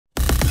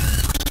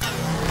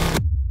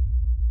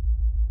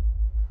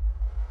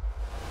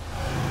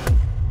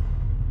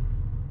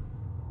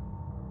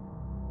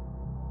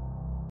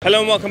Hello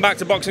and welcome back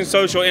to Boxing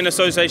Social in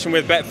association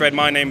with Betfred.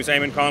 My name is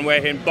Ayman.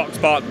 We're here in Box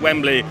Park,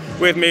 Wembley.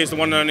 With me is the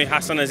one and only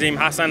Hassan Azim.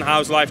 Hassan,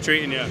 how's life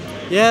treating you?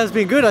 Yeah, it's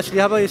been good actually.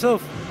 How about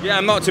yourself? Yeah,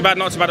 I'm not too bad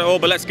at all,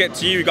 but let's get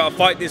to you. You got a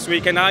fight this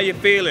weekend. How are you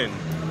feeling?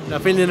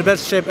 I'm feeling in the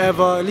best shape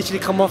ever. I literally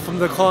come off from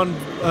the Khan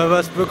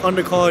vs Brook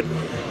undercard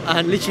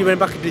and literally went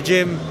back to the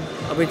gym.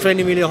 I've been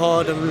training really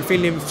hard and been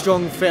feeling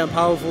strong, fit and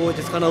powerful.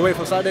 Just kind of wait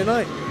for Saturday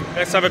night.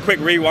 Let's have a quick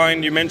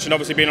rewind. You mentioned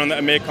obviously being on the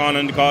Amir Khan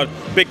undercard.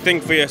 Big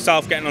thing for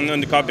yourself getting on the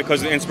undercard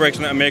because of the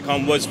inspiration that Amir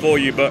Khan was for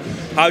you. But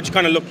how did you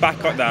kind of look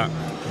back at that?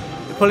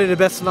 Probably the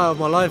best night of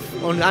my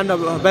life and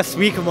the best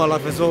week of my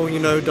life as well. You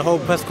know, the whole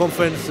press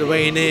conference, the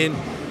weighing in,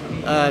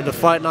 the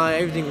fight night,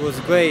 everything was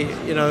great.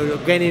 You know,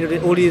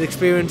 gaining all these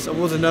experience. I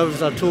wasn't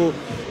nervous at all.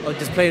 I was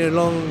just playing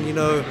along, you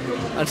know,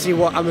 and see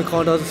what Amir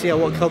Khan does, and see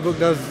what Kell Brook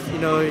does. You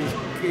know,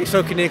 it's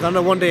so unique. I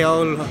know one day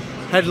I'll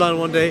headline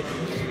one day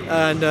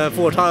and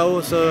for a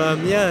title. So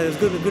yeah, it was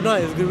good. A good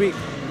night. It was a good week.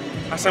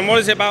 Hassan, what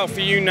is it about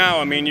for you now?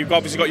 I mean, you've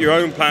obviously got your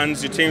own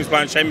plans, your team's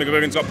plans. Shane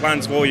McGuigan's got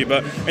plans for you,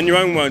 but in your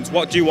own words,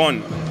 what do you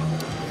want?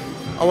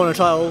 I want a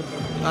title,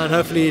 and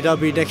hopefully that'll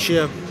be next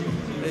year.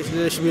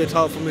 There should be a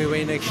title for me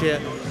way next year.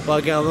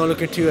 But again, I'm not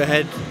looking too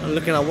ahead. I'm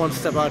looking at one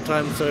step at a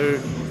time. So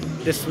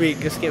this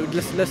week, let's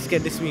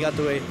get this week out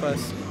the way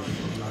first.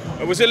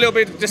 Was it a little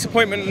bit of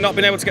disappointment not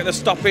being able to get the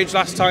stoppage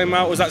last time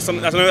out? Was that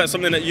something? I know that's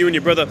something that you and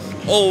your brother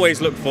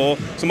always look for.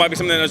 So it might be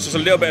something that's just a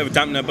little bit of a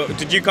dampener. But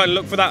did you kind of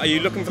look for that? Are you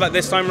looking for that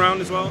this time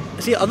around as well?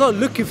 See, I'm not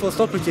looking for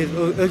stoppages.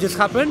 It just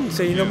happened.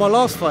 So you know, my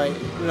last fight,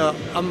 you know,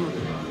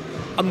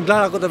 I'm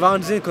glad I got the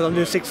rounds in because I'm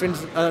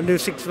doing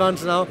six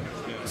rounds now.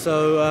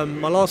 So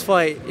my last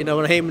fight, you know,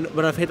 when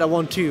I hit that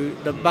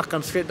 1-2, the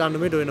backhand straight down the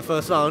middle in the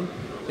first round,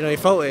 you know, he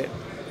felt it.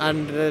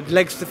 And the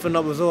legs stiffened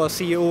up as well. I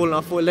see it all, and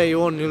I thought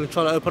later on he'll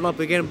try to open up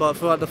again. But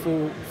throughout the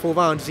four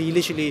rounds, he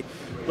literally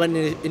went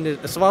in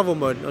the survival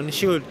mode on the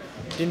shield,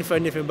 didn't throw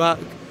anything back.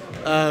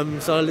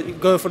 So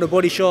going for the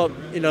body shot,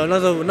 you know,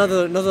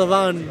 another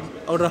round,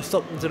 I would have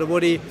stopped into the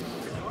body.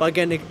 But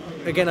again,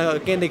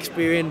 the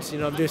experience.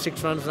 You know, I'm doing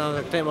 6 rounds now.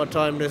 I take my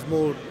time. There's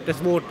more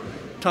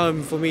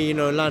time for me. You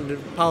know,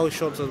 landing power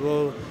shots as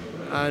well.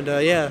 And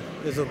yeah,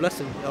 it's a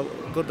blessing. I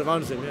got the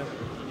rounds in. Yeah.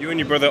 You and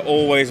your brother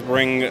always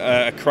bring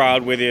a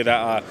crowd with you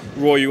that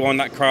roar you on.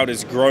 That crowd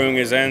is growing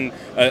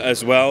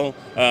as well.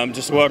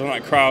 Just a word on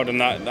that crowd and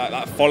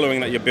that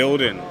following that you're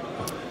building.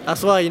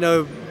 That's why, you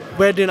know,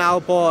 we're doing our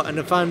part, and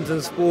the fans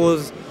and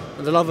supporters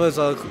and the lovers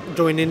are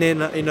joining in.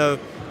 You know,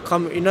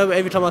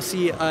 every time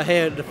I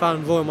hear the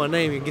fan roaring my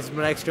name, it gives me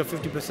an extra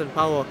 50%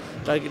 power,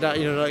 like that.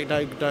 You know, like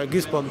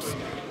goosebumps.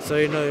 So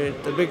you know,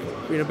 big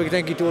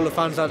thank you to all the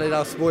fans out there that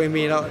are supporting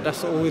me.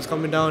 That's always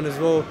coming down as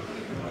well.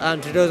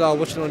 And to those that are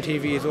watching on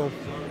TV as well.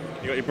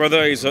 You got your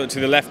brother, he's to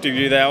the left of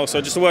you there. Also,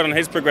 just a word on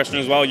his progression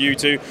as well. You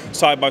two,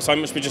 side by side,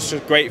 must be just a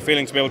great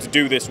feeling to be able to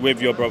do this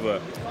with your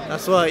brother.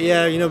 That's right.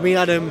 Yeah, you know, me and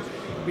Adam,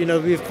 you know,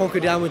 we've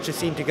conquered the amateur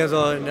scene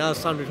together, and now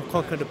it's time to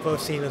conquer the pro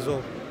scene as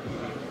well.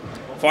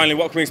 Finally,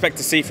 what can we expect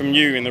to see from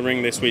you in the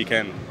ring this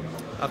weekend?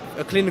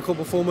 A clinical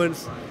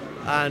performance,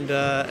 and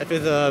if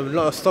there's a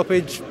lot of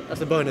stoppage, that's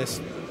a bonus.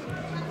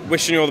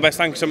 Wishing you all the best.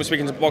 Thank you so much for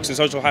speaking to Boxing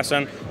Social,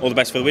 Hassan. All the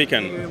best for the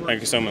weekend.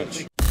 Thank you so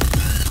much.